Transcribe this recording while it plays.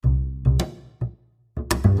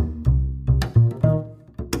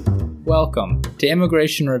Welcome to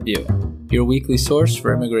Immigration Review, your weekly source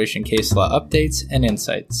for immigration case law updates and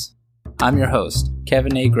insights. I'm your host,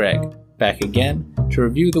 Kevin A. Gregg, back again to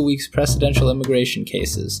review the week's precedential immigration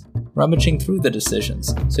cases, rummaging through the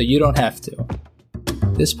decisions so you don't have to.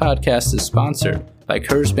 This podcast is sponsored by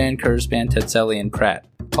Kurzban, Tetzelli & Pratt,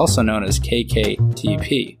 also known as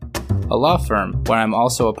KKTP, a law firm where I'm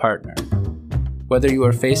also a partner. Whether you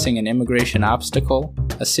are facing an immigration obstacle,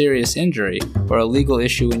 a serious injury, or a legal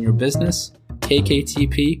issue in your business,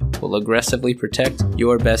 KKTP will aggressively protect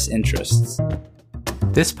your best interests.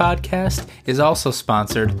 This podcast is also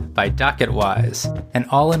sponsored by DocketWise, an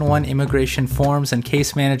all-in-one immigration forms and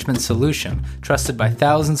case management solution trusted by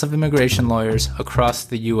thousands of immigration lawyers across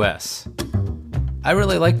the U.S. I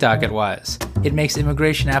really like DocketWise. It makes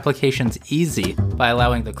immigration applications easy by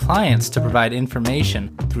allowing the clients to provide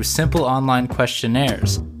information through simple online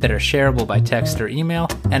questionnaires that are shareable by text or email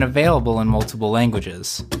and available in multiple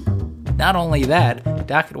languages. Not only that,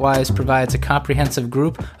 DocketWise provides a comprehensive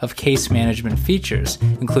group of case management features,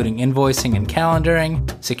 including invoicing and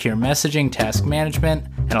calendaring, secure messaging, task management,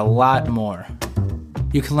 and a lot more.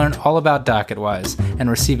 You can learn all about DocketWise and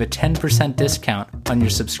receive a 10% discount on your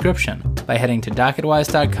subscription by heading to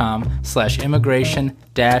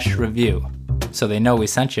docketwise.com/immigration-review, so they know we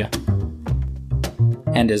sent you.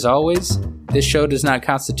 And as always, this show does not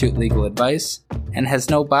constitute legal advice and has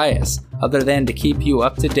no bias other than to keep you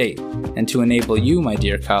up to date and to enable you, my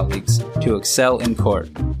dear colleagues, to excel in court.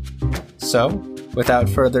 So, without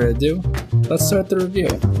further ado, let's start the review.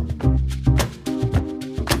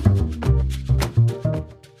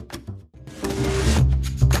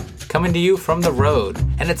 Coming to you from the road,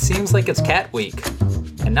 and it seems like it's cat week.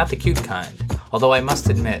 And not the cute kind, although I must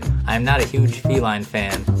admit, I am not a huge feline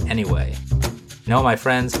fan anyway. No, my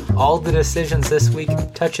friends, all the decisions this week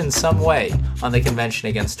touch in some way on the Convention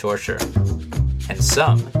Against Torture. And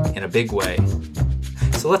some in a big way.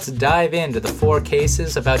 So let's dive into the 4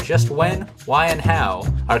 cases about just when, why, and how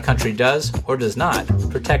our country does or does not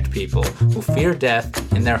protect people who fear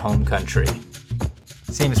death in their home country.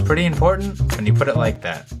 Seems pretty important when you put it like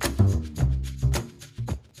that.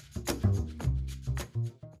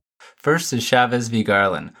 First is Chavez v.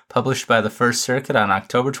 Garland, published by the First Circuit on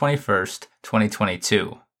October 21st,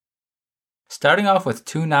 2022. Starting off with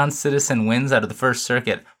 2 non-citizen wins out of the First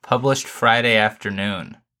Circuit, published Friday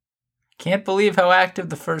afternoon. Can't believe how active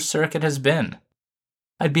the First Circuit has been.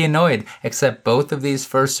 I'd be annoyed, except both of these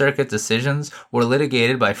First Circuit decisions were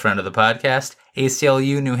litigated by friend of the podcast,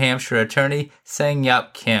 ACLU New Hampshire attorney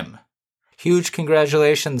Sang-Yup Kim. Huge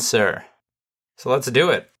congratulations, sir. So let's do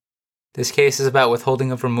it. This case is about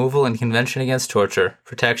withholding of removal and Convention Against Torture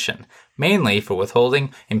protection, mainly for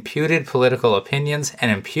withholding imputed political opinions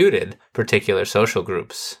and imputed particular social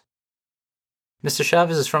groups. Mr.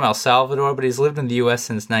 Chavez is from El Salvador, but he's lived in the U.S.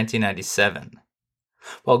 since 1997.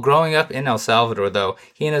 While growing up in El Salvador, though,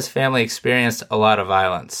 he and his family experienced a lot of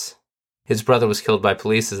violence. His brother was killed by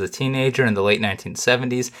police as a teenager in the late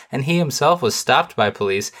 1970s, and he himself was stopped by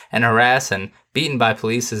police and harassed and beaten by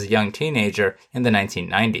police as a young teenager in the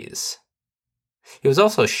 1990s. He was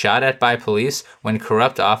also shot at by police when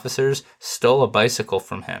corrupt officers stole a bicycle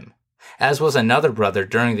from him, as was another brother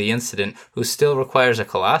during the incident who still requires a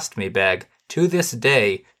colostomy bag to this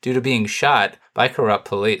day due to being shot by corrupt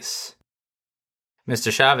police.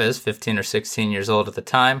 Mr. Chavez, 15 or 16 years old at the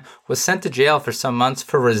time, was sent to jail for some months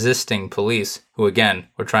for resisting police, who again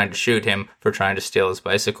were trying to shoot him for trying to steal his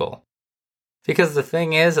bicycle. Because the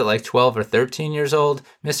thing is, at like 12 or 13 years old,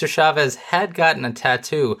 Mr. Chavez had gotten a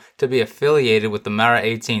tattoo to be affiliated with the Mara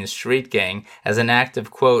 18 street gang as an act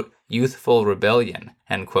of, quote, youthful rebellion,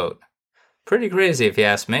 end quote. Pretty crazy if you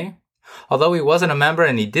ask me. Although he wasn't a member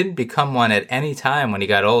and he didn't become one at any time when he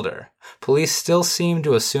got older, police still seemed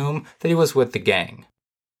to assume that he was with the gang.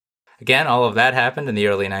 Again, all of that happened in the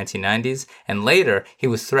early 1990s, and later he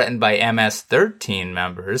was threatened by MS-13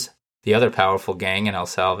 members, the other powerful gang in El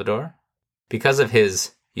Salvador, because of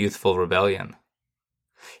his youthful rebellion.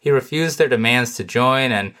 He refused their demands to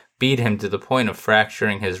join and beat him to the point of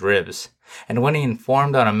fracturing his ribs, and when he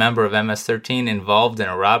informed on a member of MS-13 involved in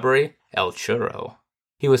a robbery, El Churro,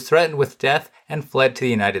 he was threatened with death and fled to the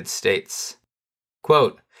United States.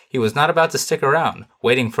 Quote, he was not about to stick around,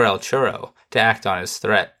 waiting for El Churro to act on his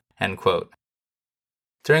threat, end quote.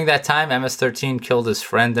 During that time, MS-13 killed his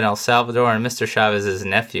friend in El Salvador and Mr. Chavez's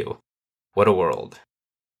nephew. What a world.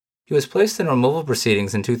 He was placed in removal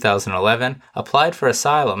proceedings in 2011, applied for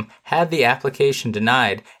asylum, had the application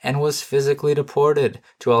denied, and was physically deported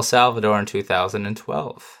to El Salvador in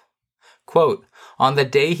 2012. Quote, on the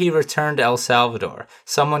day he returned to El Salvador,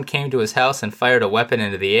 someone came to his house and fired a weapon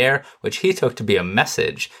into the air, which he took to be a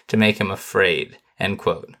message to make him afraid, end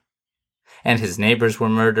quote. and his neighbors were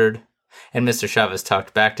murdered, and Mr. Chavez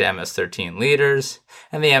talked back to MS-13 leaders,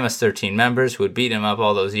 and the MS-13 members who had beaten him up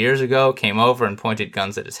all those years ago came over and pointed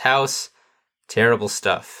guns at his house. Terrible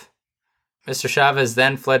stuff. Mr. Chavez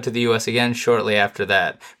then fled to the U.S. again shortly after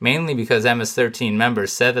that, mainly because MS-13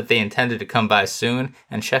 members said that they intended to come by soon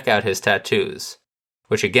and check out his tattoos,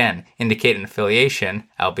 which again indicate an affiliation,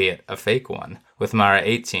 albeit a fake one, with Mara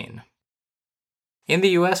 18. In the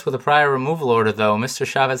U.S. with a prior removal order, though, Mr.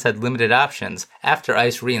 Chavez had limited options after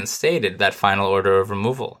ICE reinstated that final order of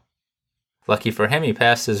removal. Lucky for him, he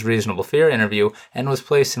passed his reasonable fear interview and was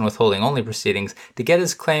placed in withholding-only proceedings to get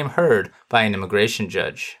his claim heard by an immigration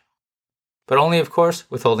judge. But only, of course,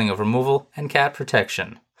 withholding of removal and cat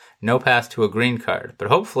protection. No path to a green card, but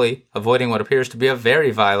hopefully avoiding what appears to be a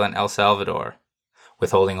very violent El Salvador.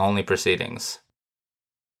 Withholding-only proceedings.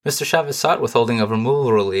 Mr. Chavez sought withholding of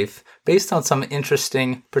removal relief based on some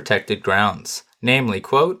interesting protected grounds, namely,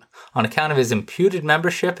 quote, on account of his imputed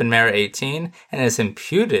membership in Mara 18 and his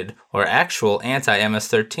imputed or actual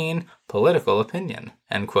anti-MS-13 political opinion,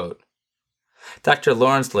 end quote. Dr.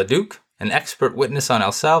 Lawrence Leduc, an expert witness on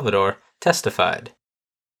El Salvador, testified.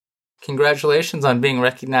 Congratulations on being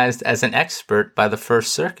recognized as an expert by the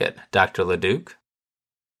First Circuit, Dr. Leduc.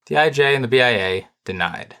 The IJ and the BIA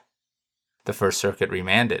denied. The First Circuit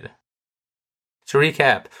remanded. To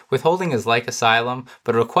recap, withholding is like asylum,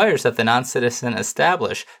 but requires that the non-citizen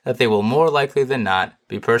establish that they will more likely than not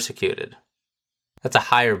be persecuted. That's a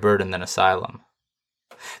higher burden than asylum.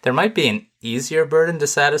 There might be an easier burden to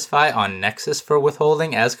satisfy on nexus for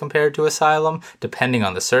withholding as compared to asylum, depending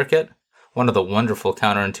on the circuit. One of the wonderful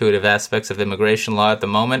counterintuitive aspects of immigration law at the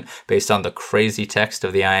moment, based on the crazy text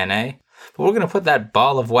of the INA. But we're going to put that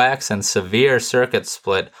ball of wax and severe circuit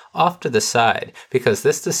split off to the side, because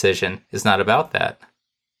this decision is not about that.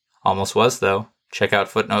 Almost was, though. Check out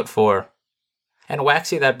footnote 4. And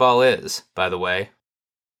waxy that ball is, by the way.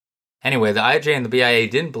 Anyway, the IJ and the BIA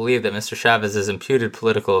didn't believe that Mr. Chavez's imputed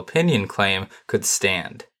political opinion claim could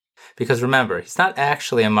stand. Because remember, he's not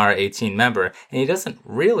actually a Mara 18 member, and he doesn't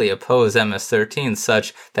really oppose MS-13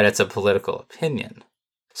 such that it's a political opinion.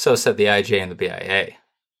 So said the IJ and the BIA.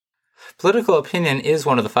 Political opinion is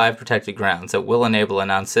one of the 5 protected grounds that will enable a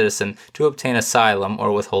non-citizen to obtain asylum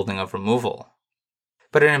or withholding of removal.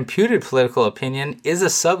 But an imputed political opinion is a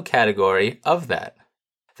subcategory of that.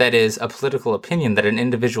 That is, a political opinion that an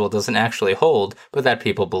individual doesn't actually hold, but that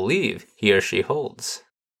people believe he or she holds.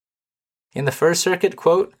 In the First Circuit,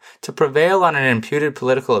 quote, to prevail on an imputed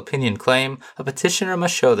political opinion claim, a petitioner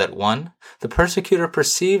must show that 1. The persecutor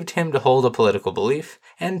perceived him to hold a political belief,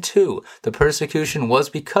 and 2. The persecution was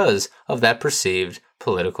because of that perceived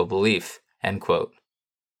political belief, end quote.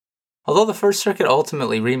 Although the First Circuit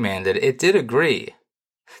ultimately remanded, it did agree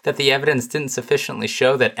that the evidence didn't sufficiently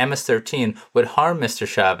show that MS-13 would harm Mr.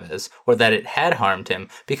 Chavez, or that it had harmed him,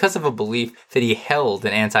 because of a belief that he held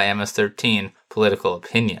an anti-MS-13 political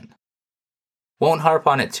opinion. Won't harp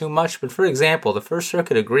on it too much, but for example, the First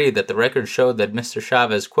Circuit agreed that the record showed that Mr.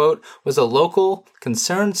 Chavez, quote, was a local,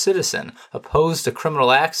 concerned citizen opposed to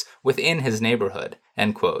criminal acts within his neighborhood,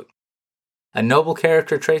 end quote. A noble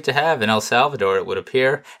character trait to have in El Salvador, it would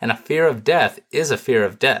appear, and a fear of death is a fear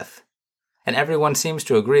of death. And everyone seems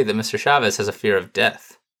to agree that Mr. Chavez has a fear of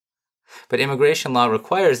death. But immigration law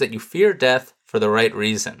requires that you fear death for the right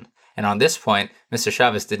reason, and on this point, Mr.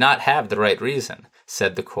 Chavez did not have the right reason,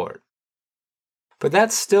 said the court. But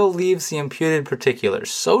that still leaves the imputed particular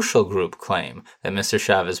social group claim that Mr.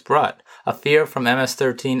 Chavez brought, a fear from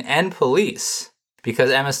MS-13 and police,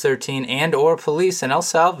 because MS-13 and or police in El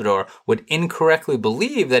Salvador would incorrectly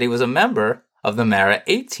believe that he was a member of the Mara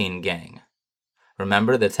 18 gang.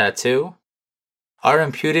 Remember the tattoo? Are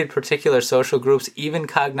imputed particular social groups even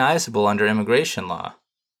cognizable under immigration law?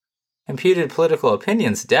 Imputed political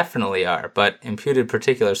opinions definitely are, but imputed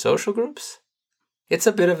particular social groups? It's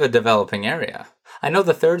a bit of a developing area. I know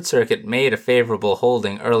the Third Circuit made a favorable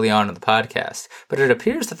holding early on in the podcast, but it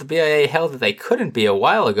appears that the BIA held that they couldn't be a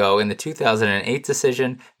while ago in the 2008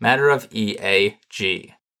 decision, Matter of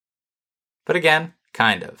EAG. But again,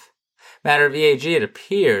 kind of. Matter of EAG, it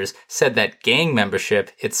appears, said that gang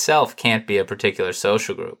membership itself can't be a particular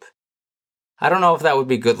social group. I don't know if that would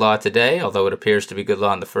be good law today, although it appears to be good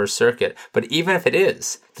law in the First Circuit, but even if it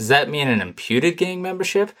is, does that mean an imputed gang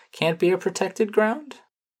membership can't be a protected ground?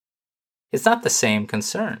 It's not the same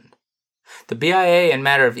concern. The BIA in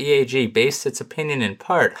Matter of EAG based its opinion in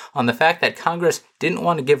part on the fact that Congress didn't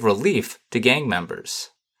want to give relief to gang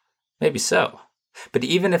members. Maybe so. But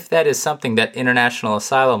even if that is something that international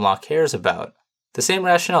asylum law cares about, the same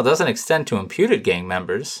rationale doesn't extend to imputed gang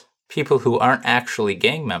members, people who aren't actually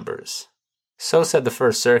gang members. So said the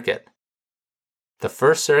First Circuit. The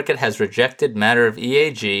First Circuit has rejected matter of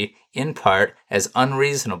EAG in part as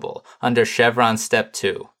unreasonable under Chevron Step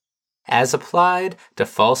 2, as applied to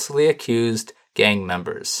falsely accused gang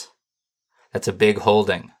members. That's a big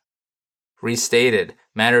holding. Restated,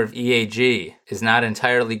 matter of EAG is not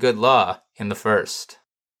entirely good law in the first.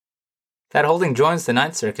 That holding joins the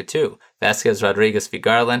Ninth Circuit too, Vasquez-Rodriguez v.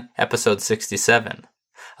 Garland, episode 67.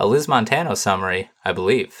 A Liz Montano summary, I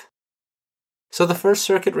believe. So the First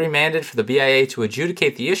Circuit remanded for the BIA to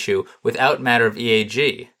adjudicate the issue without matter of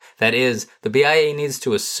EAG. That is, the BIA needs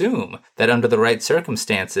to assume that under the right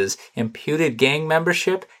circumstances, imputed gang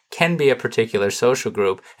membership can be a particular social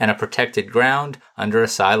group and a protected ground under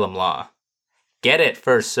asylum law. Get it,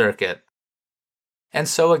 First Circuit. And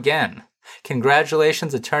so again,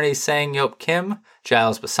 congratulations attorneys Sang-Yop Kim,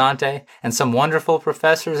 Giles Basante, and some wonderful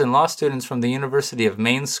professors and law students from the University of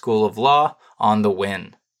Maine School of Law on the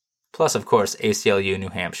win. Plus, of course, ACLU New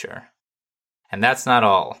Hampshire. And that's not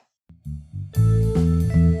all.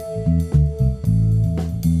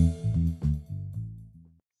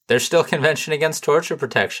 There's still Convention Against Torture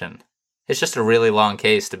protection. It's just a really long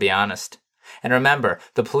case, to be honest. And remember,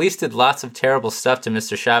 the police did lots of terrible stuff to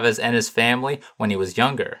Mr. Chavez and his family when he was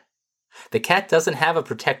younger. The CAT doesn't have a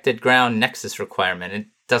protected ground nexus requirement. It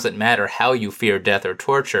doesn't matter how you fear death or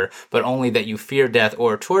torture, but only that you fear death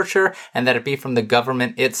or torture, and that it be from the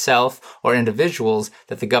government itself or individuals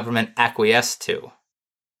that the government acquiesced to.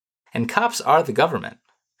 And cops are the government.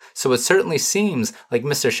 So it certainly seems like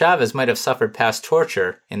Mr. Chavez might have suffered past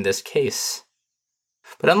torture in this case.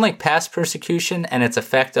 But unlike past persecution and its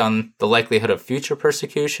effect on the likelihood of future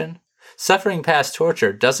persecution, suffering past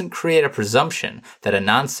torture doesn't create a presumption that a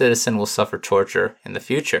non-citizen will suffer torture in the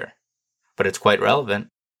future. But it's quite relevant.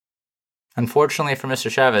 Unfortunately for Mr.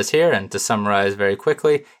 Chavez here, and to summarize very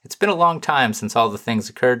quickly, it's been a long time since all the things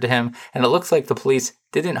occurred to him, and it looks like the police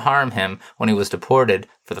didn't harm him when he was deported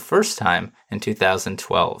for the first time in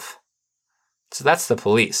 2012. So that's the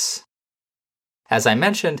police. As I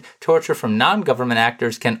mentioned, torture from non-government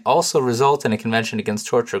actors can also result in a Convention Against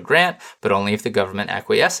Torture grant, but only if the government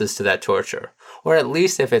acquiesces to that torture, or at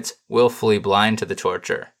least if it's willfully blind to the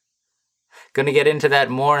torture. Going to get into that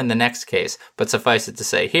more in the next case, but suffice it to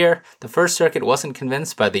say here, the First Circuit wasn't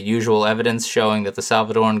convinced by the usual evidence showing that the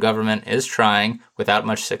Salvadoran government is trying, without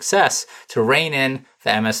much success, to rein in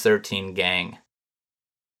the MS-13 gang.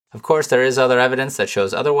 Of course, there is other evidence that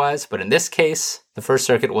shows otherwise, but in this case, the First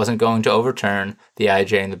Circuit wasn't going to overturn the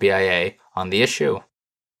IJ and the BIA on the issue.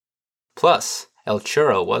 Plus, El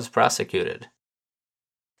Churro was prosecuted.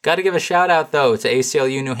 Gotta give a shout out though to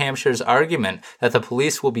ACLU New Hampshire's argument that the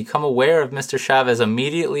police will become aware of Mr. Chavez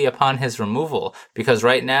immediately upon his removal, because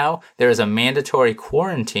right now there is a mandatory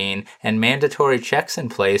quarantine and mandatory checks in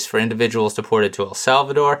place for individuals deported to El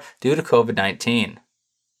Salvador due to COVID-19.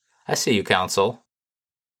 I see you, counsel.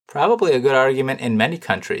 Probably a good argument in many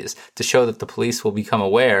countries to show that the police will become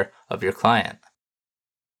aware of your client.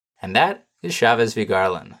 And that is Chavez v.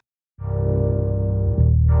 Garland.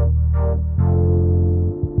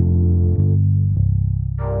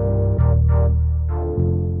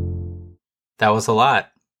 That was a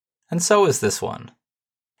lot. And so is this one.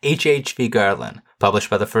 H.H. v. Garland, published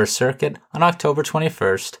by the First Circuit on October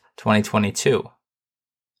 21st, 2022.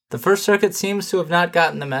 The First Circuit seems to have not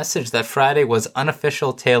gotten the message that Friday was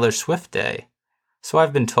unofficial Taylor Swift Day. So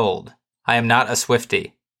I've been told. I am not a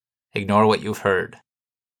Swiftie. Ignore what you've heard.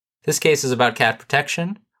 This case is about cat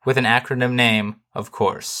protection, with an acronym name, of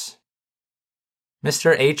course.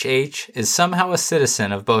 Mr. H.H. is somehow a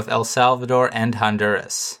citizen of both El Salvador and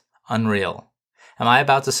Honduras. Unreal. Am I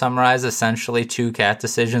about to summarize essentially two cat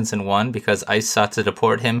decisions in one because ICE sought to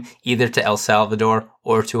deport him either to El Salvador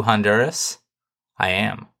or to Honduras? I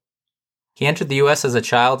am. He entered the U.S. as a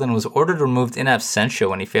child and was ordered removed in absentia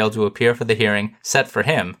when he failed to appear for the hearing set for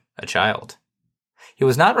him, a child. He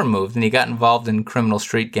was not removed and he got involved in criminal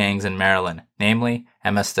street gangs in Maryland, namely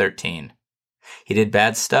MS-13. He did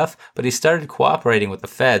bad stuff, but he started cooperating with the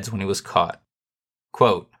feds when he was caught.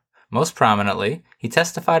 Quote, most prominently, he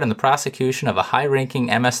testified in the prosecution of a high-ranking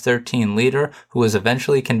MS-13 leader who was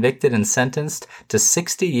eventually convicted and sentenced to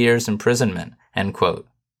 60 years imprisonment, end quote.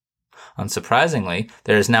 Unsurprisingly,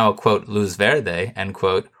 there is now a, quote, luz verde, end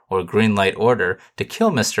quote, or green light order to kill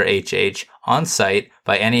Mr. H.H. on site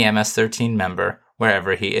by any MS-13 member,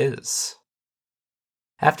 wherever he is.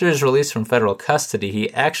 After his release from federal custody,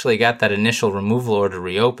 he actually got that initial removal order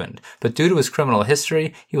reopened, but due to his criminal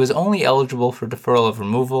history, he was only eligible for deferral of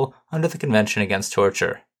removal under the Convention Against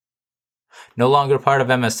Torture. No longer part of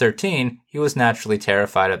MS-13, he was naturally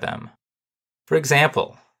terrified of them. For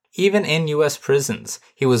example, even in U.S. prisons,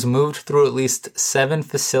 he was moved through at least 7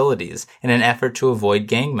 facilities in an effort to avoid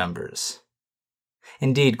gang members.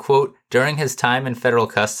 Indeed, quote, during his time in federal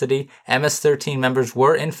custody, MS-13 members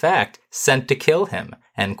were, in fact, sent to kill him,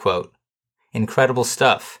 end quote. Incredible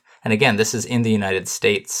stuff. And again, this is in the United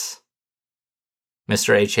States.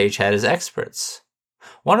 Mr. HH had his experts.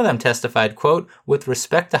 One of them testified, quote, with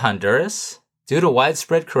respect to Honduras, due to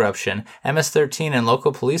widespread corruption, MS-13 and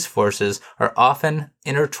local police forces are often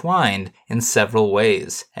intertwined in several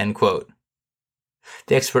ways, end quote.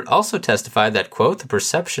 The expert also testified that, quote, the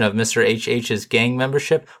perception of Mr. HH's gang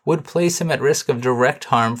membership would place him at risk of direct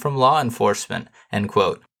harm from law enforcement, end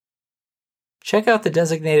quote. Check out the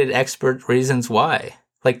designated expert reasons why,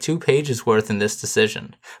 like 2 pages worth in this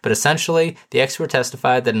decision. But essentially, the expert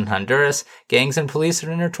testified that in Honduras, gangs and police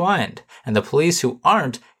are intertwined, and the police who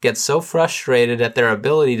aren't get so frustrated at their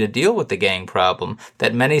ability to deal with the gang problem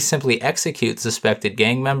that many simply execute suspected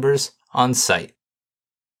gang members on sight.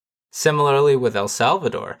 Similarly with El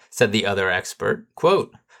Salvador, said the other expert,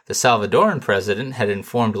 quote, the Salvadoran president had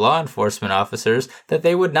informed law enforcement officers that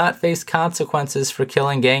they would not face consequences for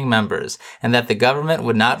killing gang members and that the government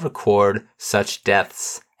would not record such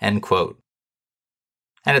deaths, end quote.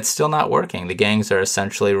 And it's still not working. The gangs are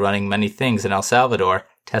essentially running many things in El Salvador,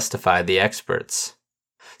 testified the experts.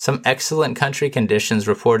 Some excellent country conditions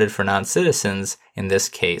reported for non-citizens in this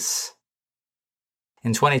case.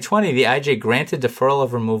 In 2020, the IJ granted deferral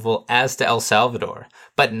of removal as to El Salvador,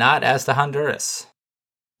 but not as to Honduras.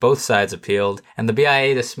 Both sides appealed, and the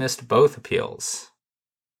BIA dismissed both appeals.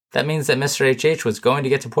 That means that Mr. HH was going to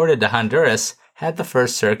get deported to Honduras had the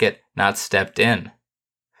First Circuit not stepped in.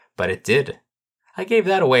 But it did. I gave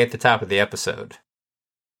that away at the top of the episode.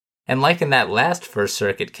 And like in that last First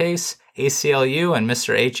Circuit case, ACLU and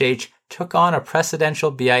Mr. HH took on a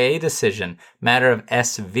precedential BIA decision, matter of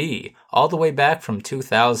SV, all the way back from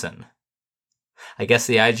 2000. I guess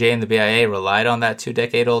the IJ and the BIA relied on that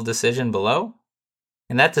 2-decade-old decision below?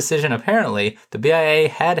 In that decision, apparently, the BIA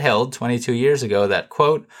had held 22 years ago that,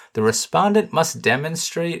 quote, the respondent must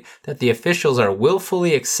demonstrate that the officials are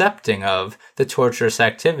willfully accepting of the torturous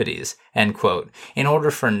activities, end quote, in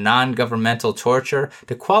order for non-governmental torture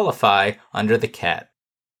to qualify under the CAT.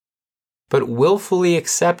 But willfully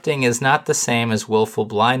accepting is not the same as willful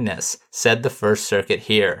blindness, said the First Circuit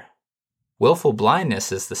here. Willful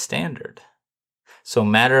blindness is the standard. So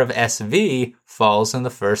matter of SV falls in the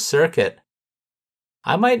First Circuit.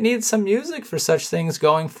 I might need some music for such things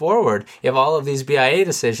going forward if all of these BIA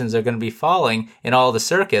decisions are going to be falling in all the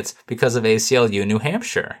circuits because of ACLU New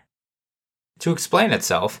Hampshire. To explain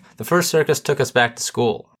itself, the First Circuit took us back to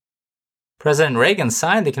school. President Reagan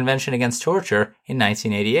signed the Convention Against Torture in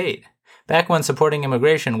 1988. Back when supporting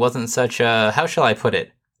immigration wasn't such a, how shall I put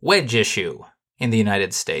it, wedge issue in the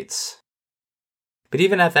United States. But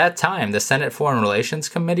even at that time, the Senate Foreign Relations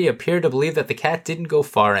Committee appeared to believe that the CAT didn't go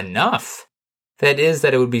far enough. That is,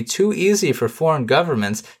 that it would be too easy for foreign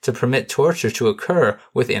governments to permit torture to occur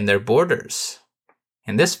within their borders.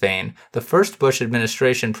 In this vein, the first Bush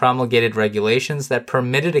administration promulgated regulations that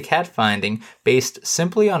permitted a CAT finding based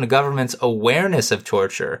simply on a government's awareness of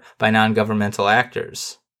torture by non-governmental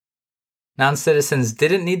actors. Non-citizens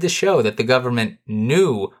didn't need to show that the government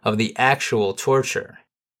knew of the actual torture.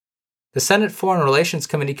 The Senate Foreign Relations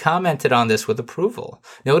Committee commented on this with approval,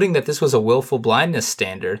 noting that this was a willful blindness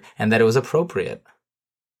standard and that it was appropriate.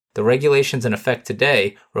 The regulations in effect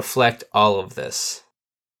today reflect all of this.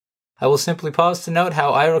 I will simply pause to note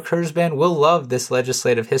how Ira Kurzban will love this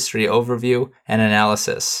legislative history overview and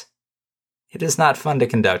analysis. It is not fun to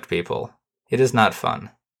conduct, people. It is not fun.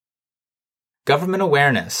 Government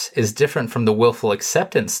awareness is different from the willful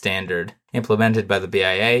acceptance standard implemented by the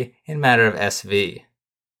BIA in matter of SV.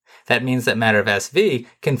 That means that matter of SV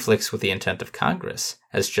conflicts with the intent of Congress,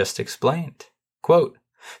 as just explained. Quote,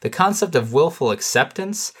 the concept of willful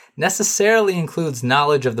acceptance necessarily includes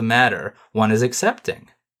knowledge of the matter one is accepting,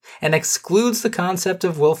 and excludes the concept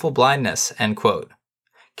of willful blindness, end quote.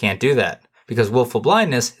 Can't do that, because willful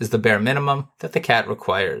blindness is the bare minimum that the CAT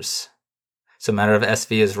requires. So matter of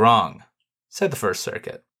SV is wrong, said the First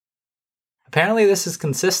Circuit. Apparently this is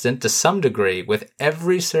consistent to some degree with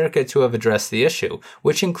every circuit to have addressed the issue,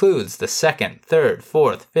 which includes the 2nd, 3rd,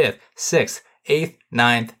 4th, 5th, 6th, 8th,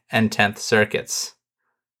 9th, and 10th circuits.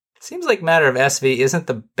 Seems like matter of SV isn't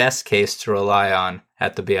the best case to rely on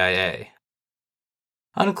at the BIA.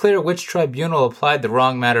 Unclear which tribunal applied the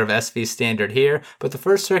wrong matter of SV standard here, but the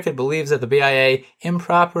First Circuit believes that the BIA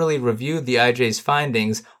improperly reviewed the IJ's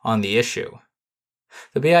findings on the issue.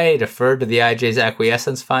 The BIA deferred to the IJ's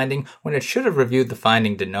acquiescence finding when it should have reviewed the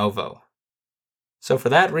finding de novo. So for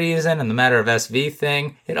that reason and the matter of SV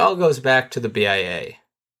thing, it all goes back to the BIA,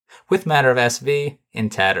 with matter of SV in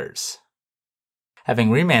tatters.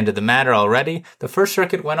 Having remanded the matter already, the First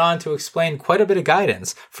Circuit went on to explain quite a bit of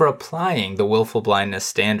guidance for applying the willful blindness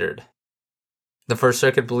standard. The First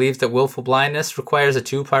Circuit believes that willful blindness requires a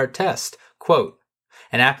two-part test. Quote,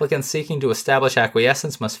 an applicant seeking to establish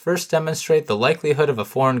acquiescence must first demonstrate the likelihood of a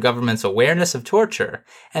foreign government's awareness of torture,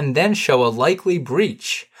 and then show a likely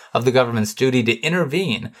breach of the government's duty to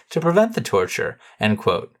intervene to prevent the torture, end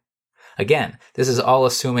quote. Again, this is all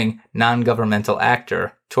assuming non-governmental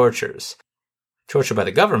actor tortures. Torture by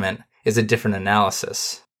the government is a different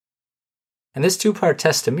analysis. And this two-part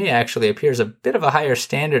test to me actually appears a bit of a higher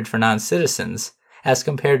standard for non-citizens as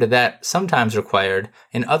compared to that sometimes required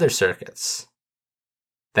in other circuits.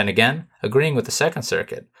 Then again, agreeing with the Second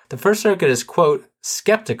Circuit, the First Circuit is, quote,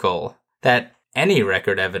 skeptical that any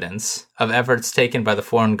record evidence of efforts taken by the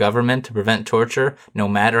foreign government to prevent torture, no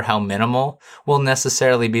matter how minimal, will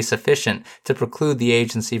necessarily be sufficient to preclude the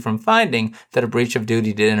agency from finding that a breach of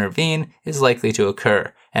duty to intervene is likely to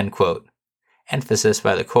occur, end quote. Emphasis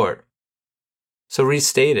by the court. So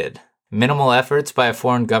restated, minimal efforts by a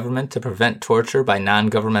foreign government to prevent torture by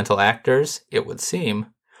non-governmental actors, it would seem,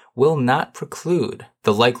 will not preclude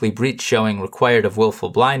the likely breach showing required of willful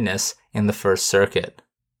blindness in the First Circuit.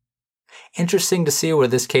 Interesting to see where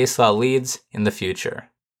this case law leads in the future.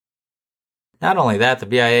 Not only that, the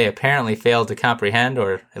BIA apparently failed to comprehend,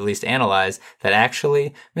 or at least analyze, that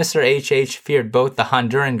actually Mr. HH feared both the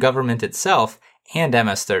Honduran government itself and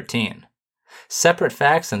MS-13. Separate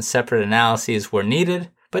facts and separate analyses were needed,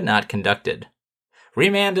 but not conducted.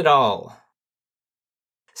 Remand it all.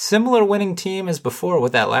 Similar winning team as before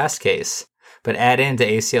with that last case, but add in to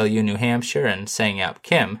ACLU New Hampshire and Sang-Yap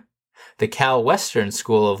Kim, the Cal Western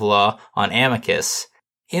School of Law on amicus,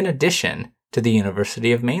 in addition to the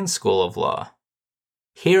University of Maine School of Law.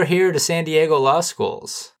 Hear, hear to San Diego Law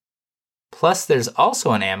Schools. Plus there's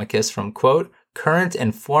also an amicus from, quote, current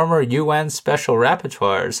and former UN Special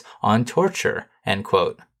Rapporteurs on torture, end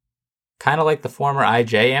quote. Kind of like the former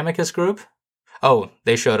IJ amicus group? Oh,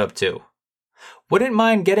 they showed up too. Wouldn't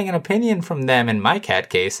mind getting an opinion from them in my cat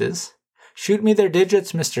cases. Shoot me their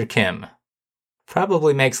digits, Mr. Kim.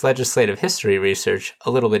 Probably makes legislative history research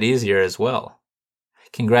a little bit easier as well.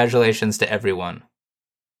 Congratulations to everyone.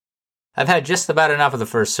 I've had just about enough of the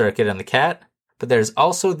First Circuit and the cat, but there's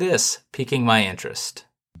also this piquing my interest.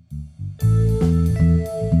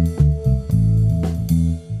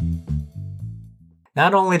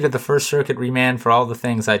 Not only did the First Circuit remand for all the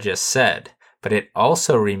things I just said, but it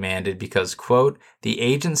also remanded because, quote, the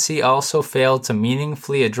agency also failed to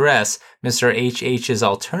meaningfully address Mr. HH's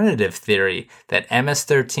alternative theory that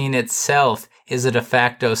MS-13 itself is a de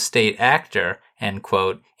facto state actor, end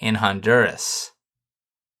quote, in Honduras.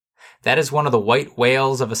 That is one of the white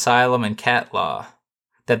whales of asylum and cat law,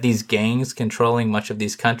 that these gangs controlling much of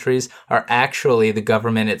these countries are actually the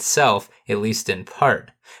government itself, at least in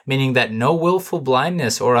part, meaning that no willful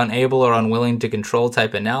blindness or unable or unwilling to control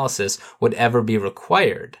type analysis would ever be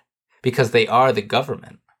required, because they are the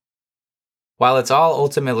government. While it's all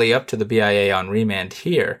ultimately up to the BIA on remand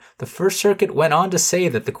here, the First Circuit went on to say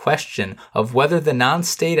that the question of whether the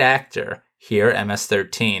non-state actor, here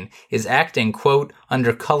MS-13, is acting, quote,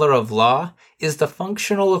 under color of law, is the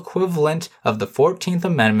functional equivalent of the 14th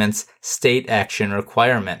Amendment's state action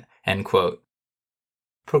requirement, end quote.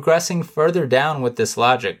 Progressing further down with this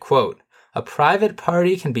logic, quote, a private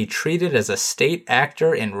party can be treated as a state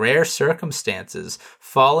actor in rare circumstances,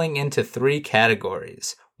 falling into three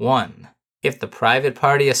categories. 1. If the private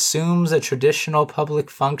party assumes a traditional public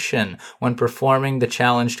function when performing the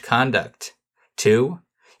challenged conduct. 2.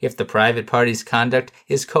 If the private party's conduct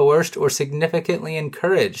is coerced or significantly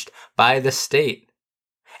encouraged by the state.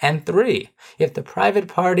 And 3, if the private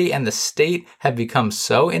party and the state have become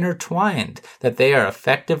so intertwined that they are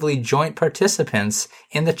effectively joint participants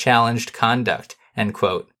in the challenged conduct, end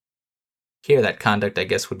quote. Here that conduct, I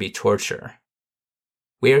guess, would be torture.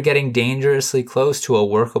 We are getting dangerously close to a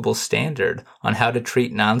workable standard on how to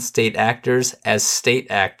treat non-state actors as state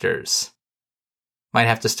actors. Might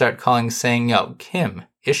have to start calling Sang-Yap Kim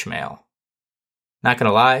Ishmael. Not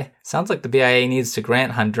gonna lie, sounds like the BIA needs to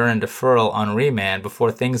grant Honduran deferral on remand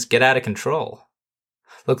before things get out of control.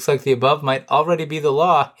 Looks like the above might already be the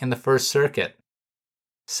law in the First Circuit.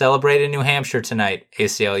 Celebrate in New Hampshire tonight,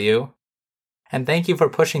 ACLU. And thank you for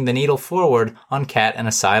pushing the needle forward on cat and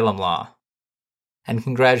asylum law. And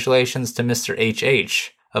congratulations to Mr.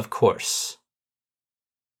 HH, of course.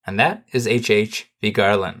 And that is HH v.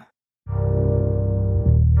 Garland.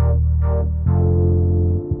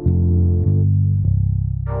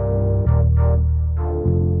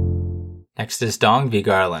 Next is Dong v.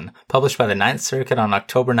 Garland, published by the Ninth Circuit on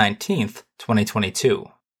October 19th, 2022.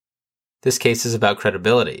 This case is about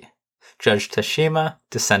credibility. Judge Tashima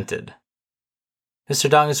dissented. Mr.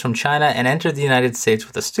 Dong is from China and entered the United States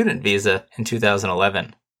with a student visa in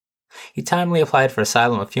 2011. He timely applied for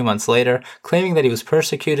asylum a few months later, claiming that he was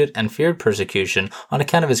persecuted and feared persecution on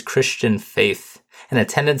account of his Christian faith and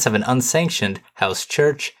attendance of an unsanctioned house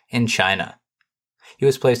church in China. He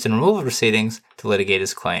was placed in removal proceedings to litigate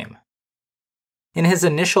his claim. In his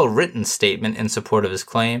initial written statement in support of his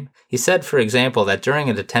claim, he said, for example, that during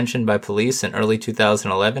a detention by police in early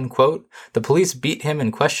 2011, quote, the police beat him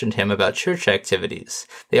and questioned him about church activities.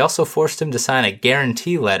 They also forced him to sign a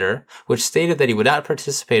guarantee letter, which stated that he would not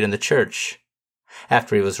participate in the church.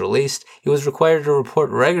 After he was released, he was required to report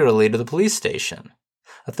regularly to the police station.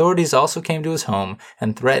 Authorities also came to his home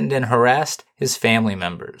and threatened and harassed his family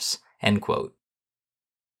members, end quote.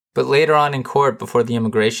 But later on in court before the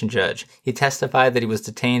immigration judge, he testified that he was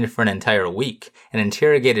detained for an entire week and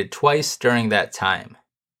interrogated twice during that time.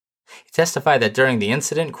 He testified that during the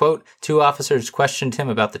incident, quote, 2 officers questioned him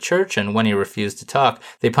about the church, and when he refused to talk,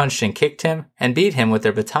 they punched and kicked him and beat him with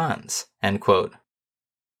their batons, end quote.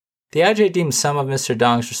 The IJ deemed some of Mr.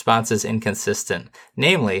 Dong's responses inconsistent,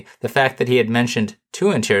 namely the fact that he had mentioned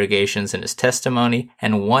 2 interrogations in his testimony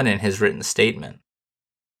and 1 in his written statement.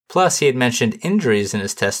 Plus, he had mentioned injuries in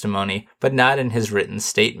his testimony, but not in his written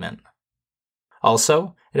statement.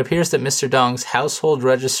 Also, it appears that Mr. Dong's household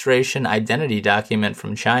registration identity document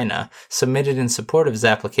from China, submitted in support of his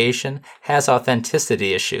application, has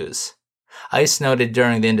authenticity issues. ICE noted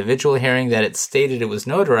during the individual hearing that it stated it was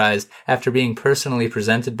notarized after being personally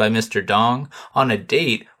presented by Mr. Dong on a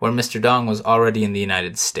date where Mr. Dong was already in the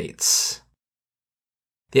United States.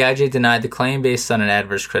 The IJ denied the claim based on an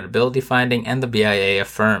adverse credibility finding, and the BIA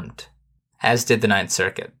affirmed, as did the Ninth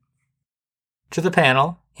Circuit. To the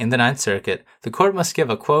panel, in the Ninth Circuit, the court must give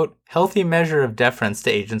a, quote, healthy measure of deference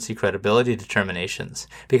to agency credibility determinations,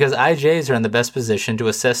 because IJs are in the best position to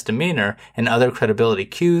assess demeanor and other credibility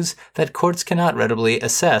cues that courts cannot readily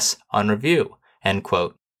assess on review, end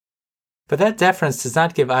quote. But that deference does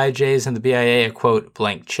not give IJs and the BIA a, quote,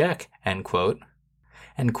 blank check, end quote.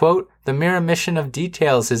 And, quote, the mere omission of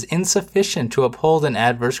details is insufficient to uphold an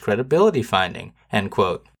adverse credibility finding, end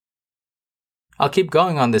quote. I'll keep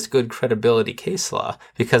going on this good credibility case law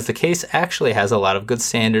because the case actually has a lot of good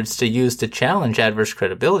standards to use to challenge adverse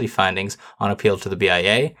credibility findings on appeal to the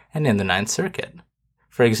BIA and in the Ninth Circuit.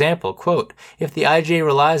 For example, quote, if the IJ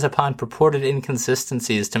relies upon purported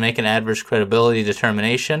inconsistencies to make an adverse credibility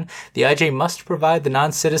determination, the IJ must provide the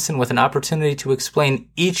non-citizen with an opportunity to explain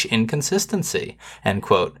each inconsistency, end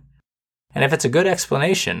quote. And if it's a good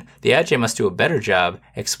explanation, the IJ must do a better job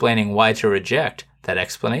explaining why to reject that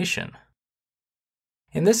explanation.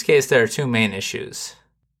 In this case, there are 2 main issues.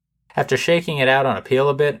 After shaking it out on appeal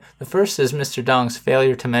a bit, the first is Mr. Dong's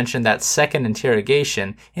failure to mention that second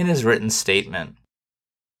interrogation in his written statement.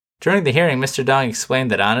 During the hearing, Mr. Dong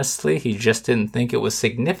explained that honestly, he just didn't think it was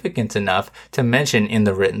significant enough to mention in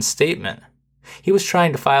the written statement. He was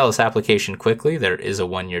trying to file his application quickly, there is a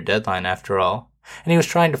 1-year deadline after all, and he was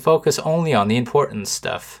trying to focus only on the important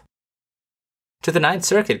stuff. To the Ninth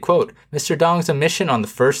Circuit, quote, Mr. Dong's omission on the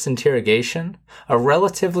first interrogation, a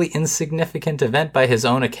relatively insignificant event by his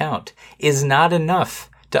own account, is not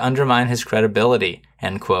enough to undermine his credibility,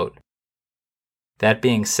 end quote. That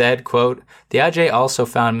being said, quote, the IJ also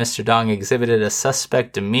found Mr. Dong exhibited a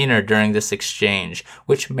suspect demeanor during this exchange,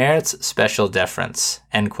 which merits special deference,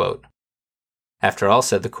 end quote. After all,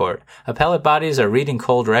 said the court, appellate bodies are reading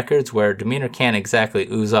cold records where demeanor can't exactly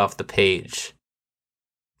ooze off the page.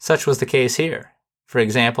 Such was the case here. For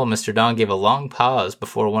example, Mr. Dong gave a long pause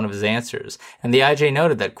before one of his answers, and the IJ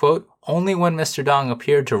noted that, quote, only when Mr. Dong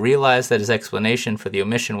appeared to realize that his explanation for the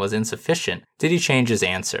omission was insufficient did he change his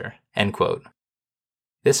answer, end quote.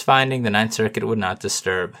 This finding the Ninth Circuit would not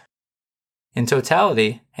disturb. In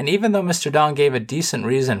totality, and even though Mr. Dong gave a decent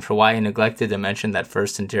reason for why he neglected to mention that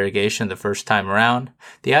first interrogation the first time around,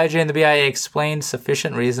 the IJ and the BIA explained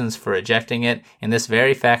sufficient reasons for rejecting it in this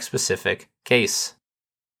very fact-specific case.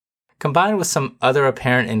 Combined with some other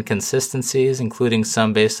apparent inconsistencies, including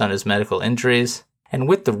some based on his medical injuries, and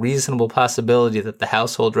with the reasonable possibility that the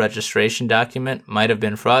household registration document might have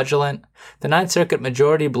been fraudulent, the Ninth Circuit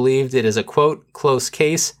majority believed it is a, quote, close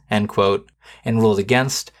case, end quote, and ruled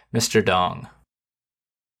against Mr. Dong.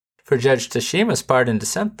 For Judge Tashima's part in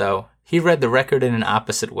dissent, though, he read the record in an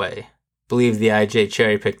opposite way, believed the IJ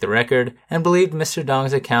cherry-picked the record, and believed Mr.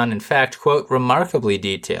 Dong's account in fact, quote, remarkably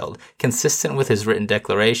detailed, consistent with his written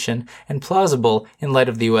declaration, and plausible in light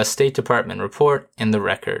of the U.S. State Department report in the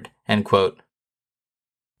record, end quote.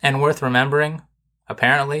 And worth remembering,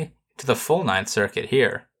 apparently, to the full Ninth Circuit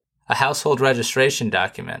here, a household registration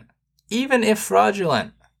document, even if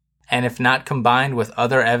fraudulent, and if not combined with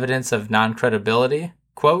other evidence of non-credibility,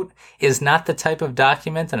 quote, is not the type of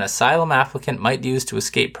document an asylum applicant might use to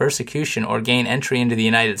escape persecution or gain entry into the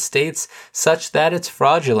United States, such that its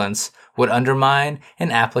fraudulence would undermine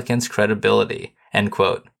an applicant's credibility, end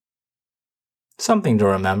quote. Something to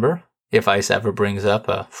remember if ICE ever brings up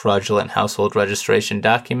a fraudulent household registration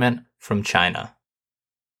document from China.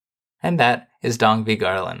 And that is Dong v.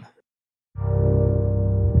 Garland.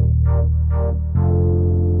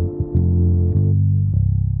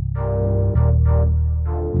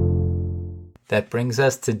 That brings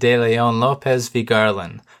us to De Leon Lopez v.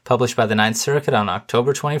 Garland, published by the Ninth Circuit on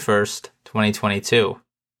October 21st, 2022.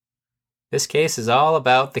 This case is all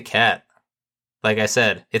about the cat. Like I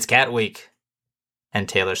said, it's Cat Week. And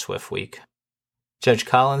Taylor Swift Week. Judge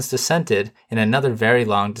Collins dissented in another very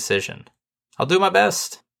long decision. I'll do my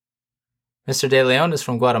best. Mr. De Leon is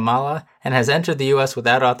from Guatemala and has entered the U.S.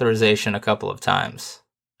 without authorization a couple of times.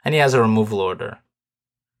 And he has a removal order.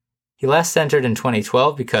 He last entered in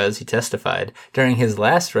 2012 because, he testified, during his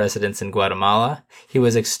last residence in Guatemala, he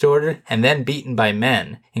was extorted and then beaten by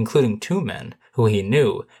men, including 2 men, who he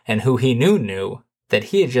knew, and who he knew that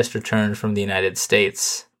he had just returned from the United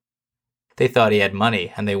States. They thought he had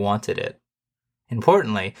money, and they wanted it.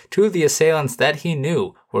 Importantly, 2 of the assailants that he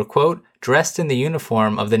knew were, quote, dressed in the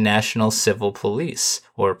uniform of the National Civil Police,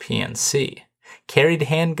 or PNC, carried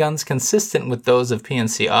handguns consistent with those of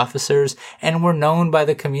PNC officers, and were known by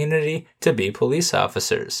the community to be police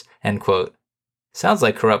officers, end quote. Sounds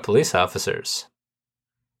like corrupt police officers.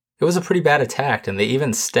 It was a pretty bad attack, and they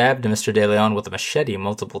even stabbed Mr. De Leon with a machete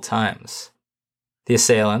multiple times. The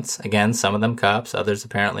assailants, again some of them cops, others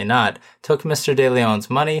apparently not, took Mr. De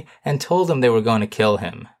Leon's money and told him they were going to kill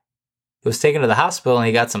him. He was taken to the hospital and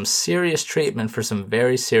he got some serious treatment for some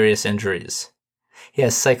very serious injuries. He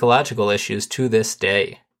has psychological issues to this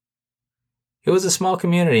day. It was a small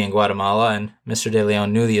community in Guatemala, and Mr. De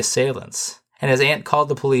Leon knew the assailants, and his aunt called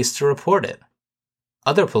the police to report it.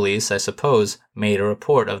 Other police, I suppose, made a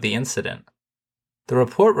report of the incident. The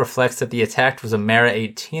report reflects that the attack was a Mara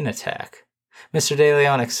 18 attack. Mr. De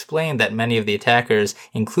Leon explained that many of the attackers,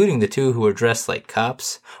 including the 2 who were dressed like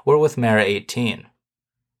cops, were with Mara 18.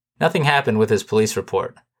 Nothing happened with his police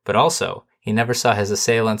report, but also, he never saw his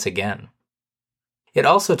assailants again. It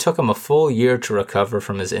also took him a full year to recover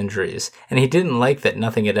from his injuries, and he didn't like that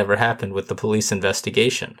nothing had ever happened with the police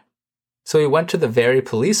investigation. So he went to the very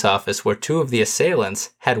police office where 2 of the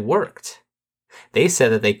assailants had worked. They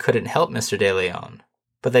said that they couldn't help Mr. De Leon,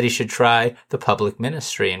 but that he should try the public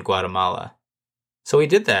ministry in Guatemala. So he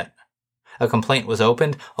did that. A complaint was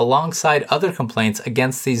opened alongside other complaints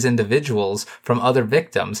against these individuals from other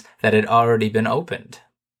victims that had already been opened.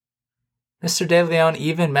 Mr. De Leon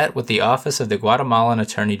even met with the office of the Guatemalan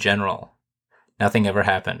Attorney General. Nothing ever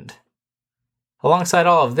happened. Alongside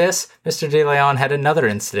all of this, Mr. De Leon had another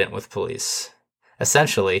incident with police.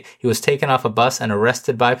 Essentially, he was taken off a bus and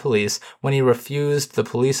arrested by police when he refused the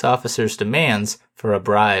police officer's demands for a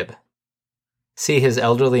bribe. See, his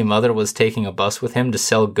elderly mother was taking a bus with him to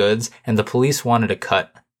sell goods and the police wanted a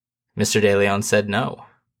cut. Mr. De Leon said no.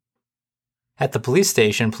 At the police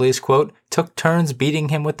station, police, quote, took turns beating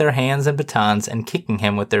him with their hands and batons and kicking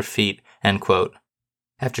him with their feet, end quote.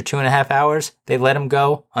 After 2.5 hours, they let him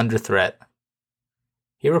go under threat.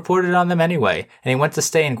 He reported on them anyway, and he went to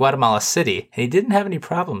stay in Guatemala City, and he didn't have any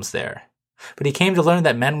problems there. But he came to learn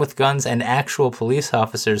that men with guns and actual police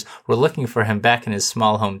officers were looking for him back in his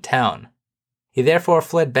small hometown. He therefore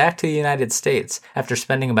fled back to the United States after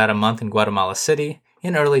spending about a month in Guatemala City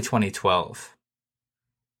in early 2012.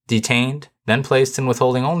 Detained, then placed in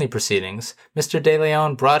withholding-only proceedings, Mr. De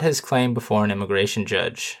Leon brought his claim before an immigration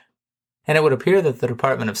judge. And it would appear that the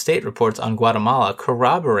Department of State reports on Guatemala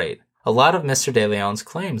corroborate a lot of Mr. De Leon's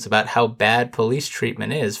claims about how bad police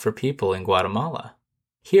treatment is for people in Guatemala.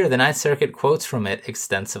 Here, the Ninth Circuit quotes from it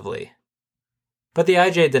extensively. But the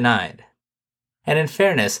IJ denied. And in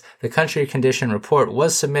fairness, the country condition report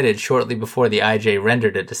was submitted shortly before the IJ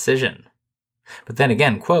rendered a decision. But then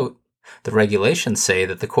again, quote, the regulations say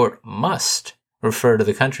that the court must refer to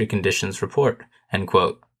the country conditions report, end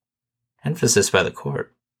quote. Emphasis by the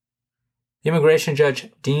court. The immigration judge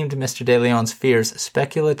deemed Mr. De Leon's fears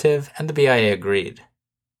speculative, and the BIA agreed.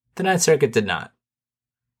 The Ninth Circuit did not.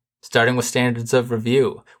 Starting with standards of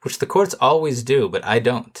review, which the courts always do, but I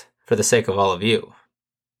don't, for the sake of all of you.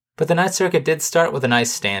 But the Ninth Circuit did start with a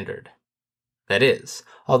nice standard. That is,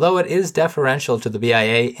 although it is deferential to the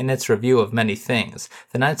BIA in its review of many things,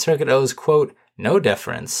 the Ninth Circuit owes, quote, no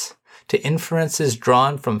deference to inferences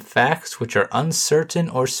drawn from facts which are uncertain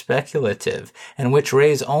or speculative, and which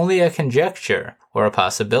raise only a conjecture or a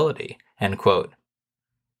possibility, end quote.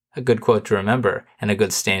 A good quote to remember and a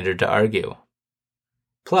good standard to argue.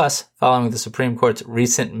 Plus, following the Supreme Court's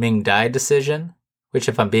recent Ming Dai decision, which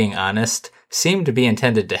if I'm being honest, seemed to be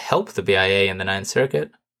intended to help the BIA in the Ninth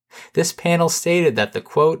Circuit, this panel stated that the,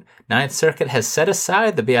 quote, Ninth Circuit has set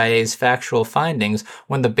aside the BIA's factual findings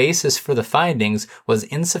when the basis for the findings was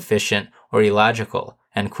insufficient or illogical,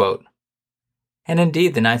 end quote. And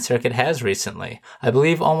indeed, the Ninth Circuit has recently, I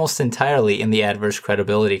believe almost entirely in the adverse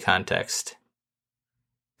credibility context.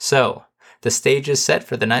 So, the stage is set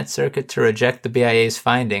for the Ninth Circuit to reject the BIA's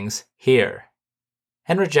findings here.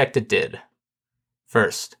 And reject it did.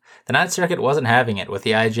 First, the Ninth Circuit wasn't having it with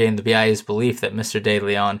the IJ and the BIA's belief that Mr. De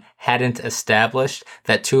Leon hadn't established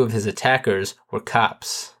that two of his attackers were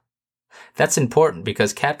cops. That's important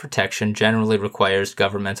because cat protection generally requires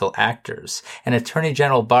governmental actors, and Attorney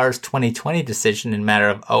General Barr's 2020 decision in matter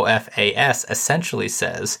of OFAS essentially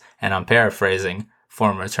says, and I'm paraphrasing,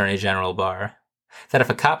 former Attorney General Barr, that if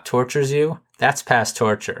a cop tortures you, that's past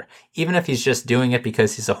torture, even if he's just doing it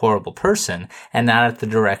because he's a horrible person and not at the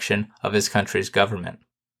direction of his country's government.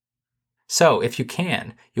 So, if you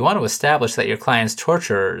can, you want to establish that your client's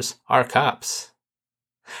torturers are cops.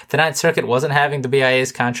 The Ninth Circuit wasn't having the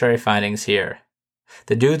BIA's contrary findings here.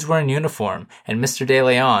 The dudes were in uniform, and Mr. De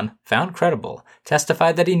Leon, found credible,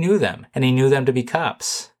 testified that he knew them, and he knew them to be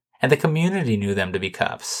cops. And the community knew them to be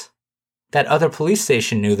cops. That other police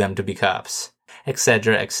station knew them to be cops,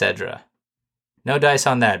 etc., etc. No dice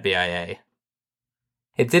on that, BIA.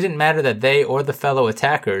 It didn't matter that they or the fellow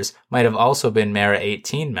attackers might have also been Mara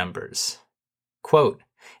 18 members. Quote,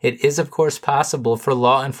 it is of course possible for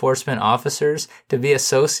law enforcement officers to be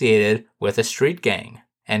associated with a street gang,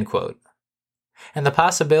 end quote. And the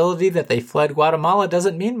possibility that they fled Guatemala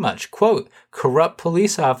doesn't mean much. Quote, corrupt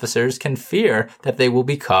police officers can fear that they will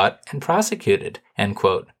be caught and prosecuted, end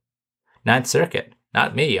quote. Ninth Circuit,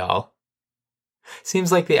 not me, y'all.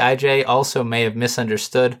 Seems like the IJ also may have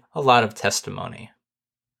misunderstood a lot of testimony.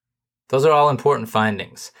 Those are all important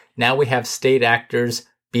findings. Now we have state actors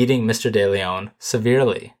beating Mr. De Leon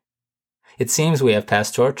severely. It seems we have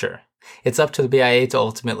past torture. It's up to the BIA to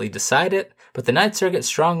ultimately decide it, but the Ninth Circuit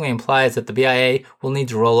strongly implies that the BIA will need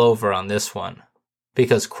to roll over on this one.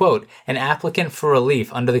 Because, quote, an applicant for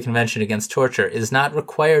relief under the Convention Against Torture is not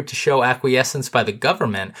required to show acquiescence by the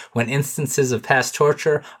government when instances of past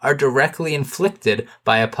torture are directly inflicted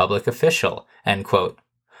by a public official, end quote,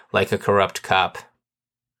 like a corrupt cop.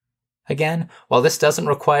 Again, while this doesn't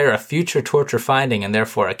require a future torture finding and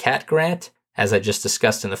therefore a CAT grant, as I just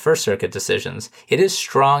discussed in the First Circuit decisions, it is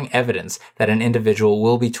strong evidence that an individual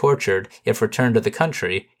will be tortured if returned to the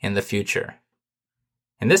country in the future.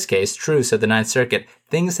 In this case, true, said the Ninth Circuit,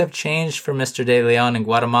 things have changed for Mr. De Leon in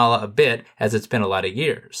Guatemala a bit, as it's been a lot of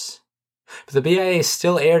years. But the BIA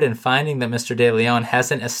still erred in finding that Mr. De Leon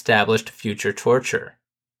hasn't established future torture.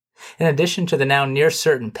 In addition to the now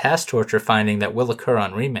near-certain past torture finding that will occur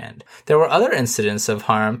on remand, there were other incidents of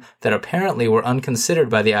harm that apparently were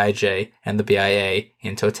unconsidered by the IJ and the BIA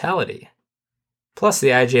in totality. Plus, the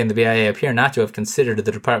IJ and the BIA appear not to have considered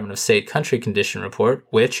the Department of State Country Condition Report,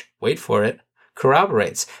 which, wait for it,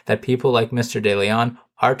 corroborates that people like Mr. De Leon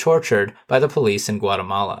are tortured by the police in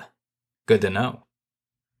Guatemala. Good to know.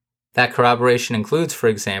 That corroboration includes, for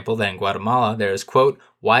example, that in Guatemala there is, quote,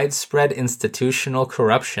 widespread institutional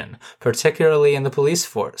corruption, particularly in the police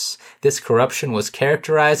force. This corruption was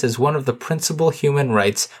characterized as one of the principal human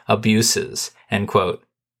rights abuses, end quote.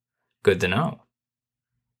 Good to know.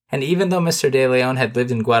 And even though Mr. De Leon had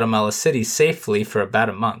lived in Guatemala City safely for about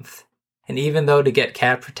a month, and even though to get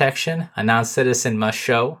cat protection, a non-citizen must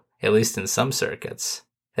show, at least in some circuits,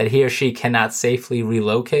 that he or she cannot safely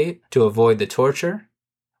relocate to avoid the torture,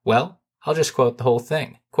 well, I'll just quote the whole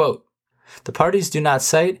thing. Quote, the parties do not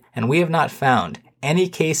cite, and we have not found, any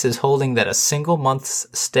cases holding that a single month's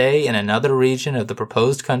stay in another region of the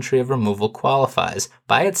proposed country of removal qualifies,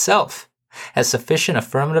 by itself, as sufficient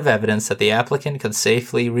affirmative evidence that the applicant could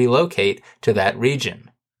safely relocate to that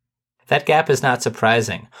region. That gap is not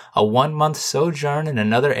surprising. A 1-month sojourn in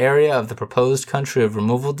another area of the proposed country of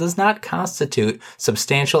removal does not constitute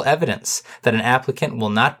substantial evidence that an applicant will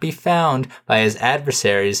not be found by his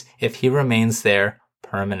adversaries if he remains there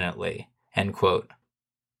permanently, end quote.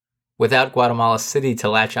 Without Guatemala City to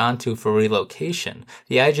latch onto for relocation,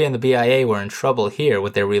 the IJ and the BIA were in trouble here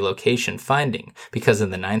with their relocation finding, because in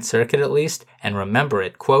the Ninth Circuit at least, and remember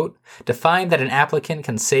it, quote, defined that an applicant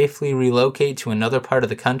can safely relocate to another part of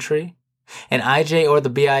the country, an IJ or the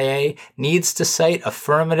BIA needs to cite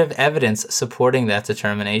affirmative evidence supporting that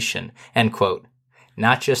determination, end quote.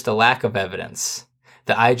 Not just a lack of evidence.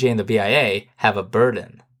 The IJ and the BIA have a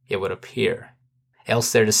burden, it would appear.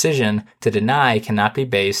 Else their decision to deny cannot be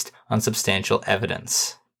based on substantial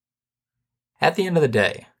evidence. At the end of the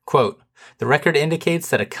day, quote, the record indicates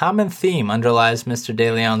that a common theme underlies Mr.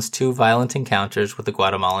 De Leon's 2 violent encounters with the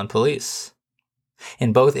Guatemalan police.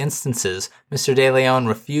 In both instances, Mr. De Leon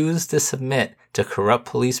refused to submit to corrupt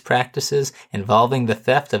police practices involving the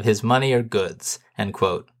theft of his money or goods, end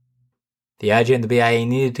quote. The IJ and the BIA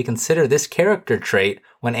needed to consider this character trait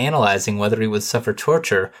when analyzing whether he would suffer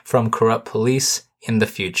torture from corrupt police in the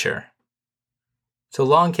future. So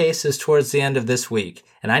long case is towards the end of this week,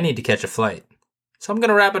 and I need to catch a flight. So I'm going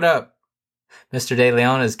to wrap it up. Mr. De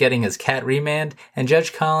Leon is getting his cat remand, and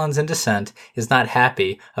Judge Collins in dissent is not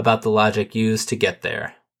happy about the logic used to get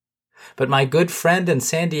there. But my good friend and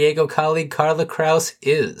San Diego colleague Carla Kraus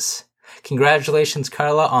is. Congratulations,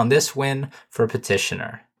 Carla, on this win for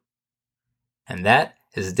petitioner. And that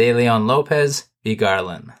is De Leon Lopez v.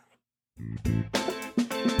 Garland.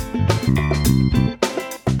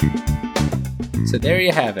 So there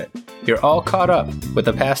you have it. You're all caught up with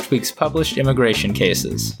the past week's published immigration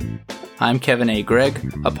cases. I'm Kevin A.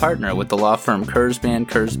 Gregg, a partner with the law firm Kurzban,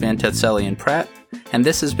 Tetzeli & Pratt, and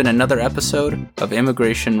this has been another episode of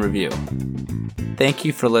Immigration Review. Thank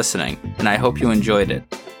you for listening, and I hope you enjoyed it.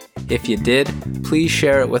 If you did, please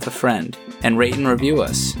share it with a friend and rate and review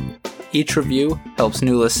us. Each review helps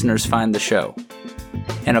new listeners find the show.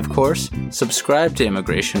 And of course, subscribe to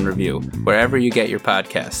Immigration Review wherever you get your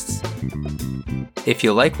podcasts. If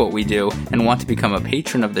you like what we do and want to become a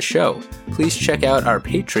patron of the show, please check out our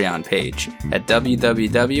Patreon page at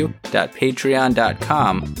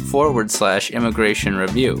www.patreon.com/Immigration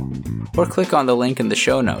Review, or click on the link in the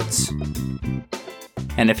show notes.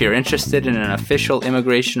 And if you're interested in an official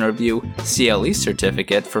Immigration Review CLE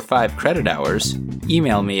certificate for 5 credit hours,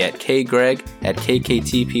 email me at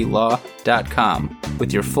kgreg@kktplaw.com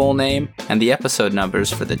with your full name and the episode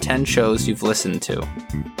numbers for the 10 shows you've listened to.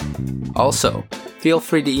 Also, feel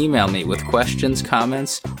free to email me with questions,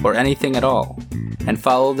 comments, or anything at all. And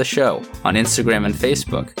follow the show on Instagram and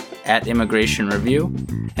Facebook at Immigration Review,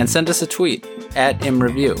 and send us a tweet at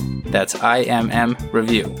ImReview. That's IMM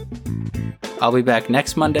Review. I'll be back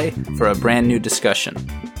next Monday for a brand new discussion.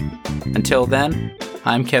 Until then,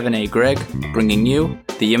 I'm Kevin A. Gregg, bringing you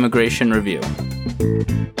the Immigration Review.